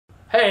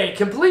Hey,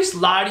 can police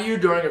lie to you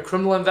during a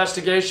criminal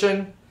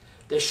investigation?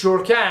 They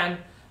sure can.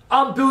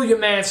 I'm Bill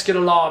Umansky,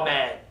 the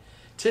Lawman.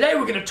 Today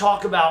we're going to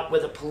talk about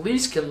whether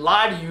police can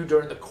lie to you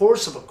during the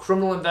course of a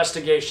criminal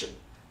investigation.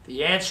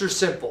 The answer is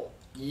simple.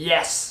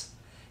 Yes.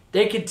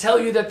 They can tell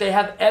you that they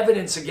have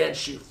evidence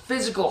against you,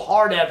 physical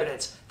hard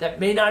evidence that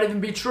may not even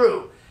be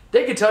true.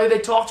 They can tell you they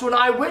talked to an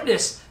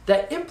eyewitness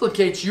that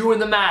implicates you in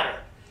the matter.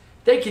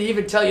 They can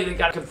even tell you they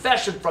got a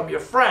confession from your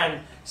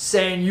friend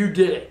saying you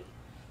did it.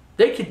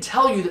 They can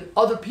tell you that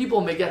other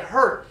people may get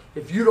hurt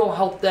if you don't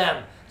help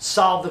them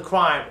solve the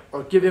crime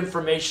or give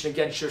information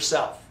against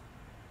yourself.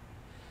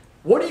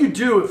 What do you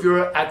do if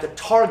you're at the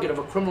target of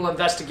a criminal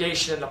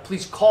investigation and the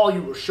police call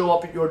you or show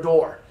up at your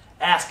door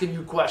asking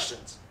you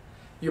questions?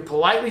 You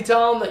politely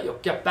tell them that you'll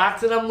get back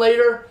to them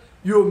later.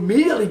 You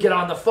immediately get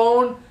on the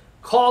phone,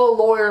 call a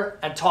lawyer,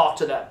 and talk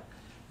to them.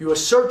 You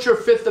assert your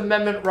Fifth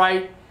Amendment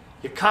right.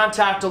 You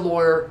contact a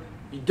lawyer.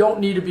 You don't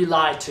need to be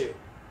lied to.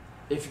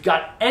 If you've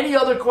got any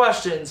other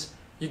questions,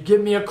 you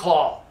give me a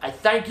call. I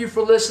thank you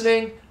for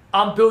listening.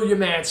 I'm Bill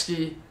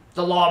Umansky,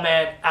 the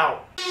Lawman,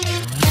 out.